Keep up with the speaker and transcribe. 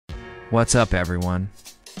What's up, everyone?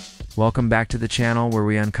 Welcome back to the channel where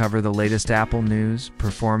we uncover the latest Apple news,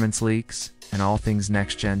 performance leaks, and all things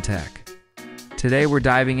next-gen tech. Today we're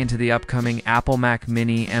diving into the upcoming Apple Mac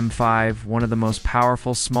Mini M5, one of the most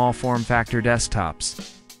powerful small form factor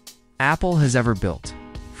desktops Apple has ever built.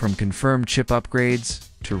 From confirmed chip upgrades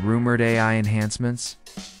to rumored AI enhancements,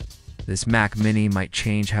 this Mac Mini might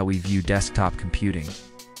change how we view desktop computing.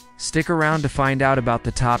 Stick around to find out about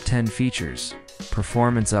the top 10 features,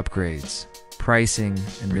 performance upgrades, pricing,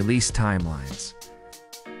 and release timelines.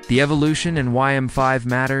 The evolution and why M5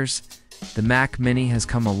 matters. The Mac Mini has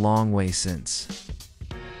come a long way since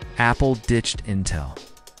Apple ditched Intel.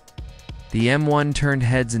 The M1 turned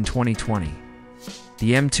heads in 2020.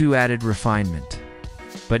 The M2 added refinement.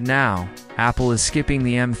 But now, Apple is skipping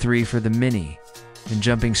the M3 for the Mini and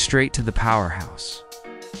jumping straight to the powerhouse.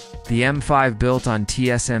 The M5 built on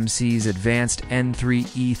TSMC's advanced N3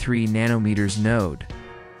 E3 nanometers node.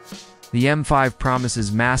 The M5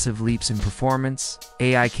 promises massive leaps in performance,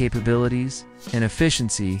 AI capabilities, and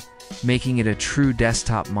efficiency, making it a true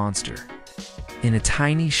desktop monster. In a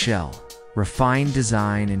tiny shell, refined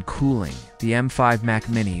design, and cooling, the M5 Mac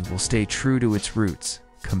Mini will stay true to its roots,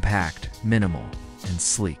 compact, minimal, and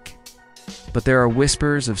sleek. But there are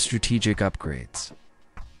whispers of strategic upgrades.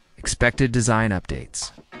 Expected design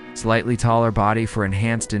updates. Slightly taller body for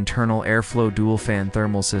enhanced internal airflow dual-fan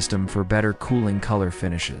thermal system for better cooling color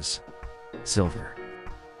finishes. Silver.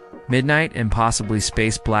 Midnight and possibly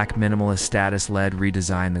space black minimalist status LED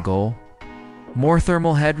redesign the goal. More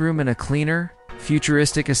thermal headroom and a cleaner,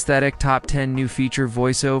 futuristic aesthetic. Top 10 new feature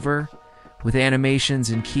voiceover with animations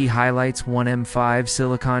and key highlights. 1 M5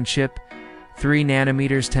 silicon chip, 3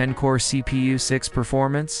 nanometers 10-core CPU, 6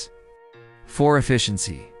 performance, 4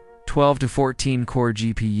 efficiency, 12 to 14 core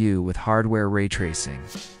GPU with hardware ray tracing,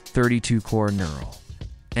 32 core neural.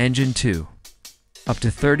 Engine 2. Up to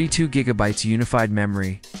 32 GB unified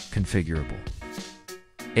memory, configurable.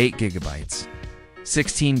 8 GB,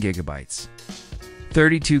 16 GB,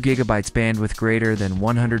 32 GB bandwidth greater than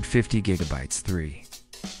 150 GB. 3.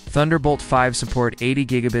 Thunderbolt 5 support 80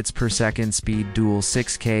 gigabits per second speed dual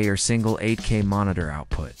 6K or single 8K monitor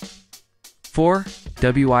output. 4.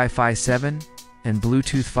 Wi-Fi 7 and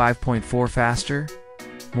Bluetooth 5.4 faster,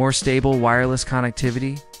 more stable wireless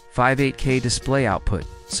connectivity, 8K display output,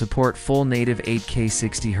 support full native 8K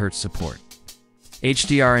 60Hz support.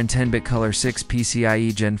 HDR and 10-bit color. 6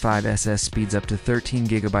 PCIe Gen 5 SS speeds up to 13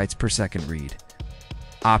 GB per second read.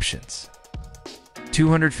 Options.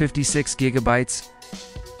 256 GB,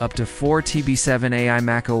 up to 4 TB7 AI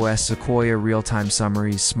macOS Sequoia real-time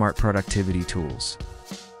summaries, smart productivity tools.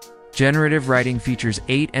 Generative writing features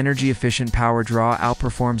 8 energy-efficient power draw,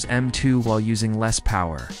 outperforms M2 while using less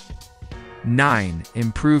power. 9.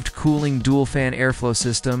 Improved cooling dual-fan airflow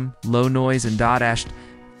system, low noise and dot-ashed.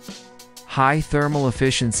 High thermal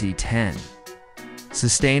efficiency. 10.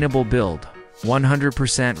 Sustainable build,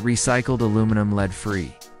 100% recycled aluminum,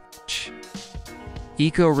 lead-free.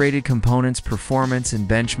 Eco-rated components, performance, and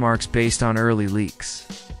benchmarks based on early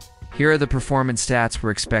leaks. Here are the performance stats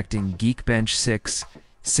we're expecting. Geekbench 6,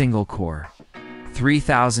 single core,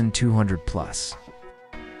 3,200 plus.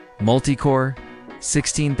 Multi-core,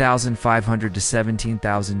 16,500 to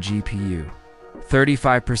 17,000 GPU,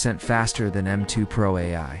 35% faster than M2 Pro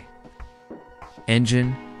AI.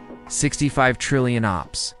 Engine, 65 trillion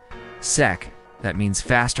ops. Sec, that means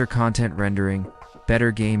faster content rendering,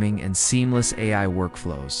 better gaming, and seamless AI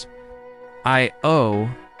workflows. I/O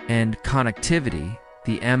and connectivity.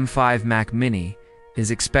 The M5 Mac Mini is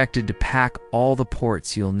expected to pack all the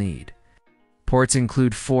ports you'll need. Ports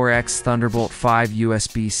include 4x Thunderbolt 5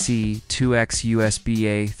 USB-C, 2x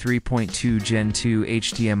USB-A, 3.2 Gen 2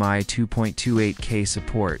 HDMI 2.28K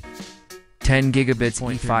support, 10 gigabits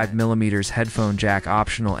E5mm headphone jack,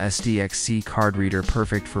 optional SDXC card reader,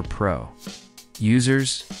 perfect for pro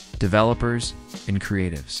users, developers, and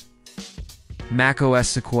creatives. macOS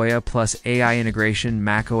Sequoia plus AI integration.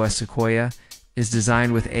 macOS Sequoia is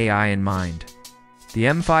designed with AI in mind. The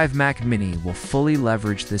M5 Mac Mini will fully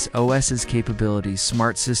leverage this OS's capabilities.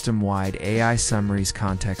 Smart system-wide AI summaries,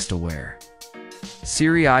 context-aware.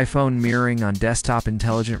 Siri iPhone mirroring on desktop,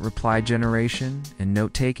 intelligent reply generation and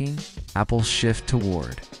note-taking. Apple's shift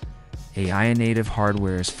toward AI-native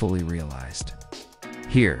hardware is fully realized.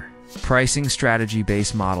 Here, pricing strategy: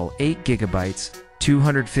 base model 8 GB,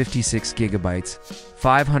 256 GB,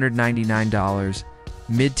 $599,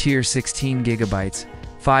 mid-tier 16 GB,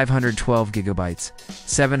 512 GB,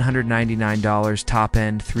 $799, top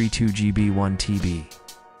end 32 GB 1 TB.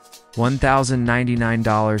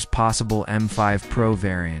 $1,099, possible M5 Pro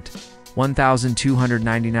variant,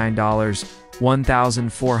 $1,299,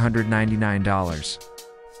 $1,499.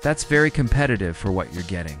 That's very competitive for what you're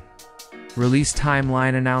getting. Release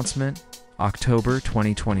timeline announcement, October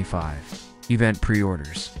 2025. Event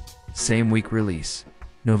pre-orders, same week release.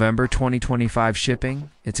 November 2025 shipping,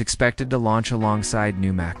 it's expected to launch alongside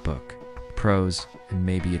new MacBook Pros and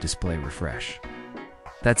maybe a display refresh.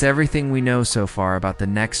 That's everything we know so far about the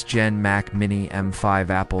next-gen Mac Mini M5,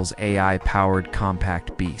 Apple's AI-powered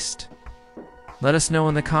compact beast. Let us know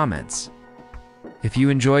in the comments. If you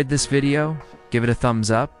enjoyed this video, give it a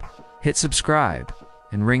thumbs up, hit subscribe,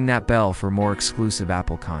 and ring that bell for more exclusive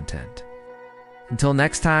Apple content. Until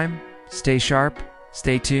next time, stay sharp,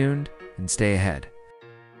 stay tuned, and stay ahead.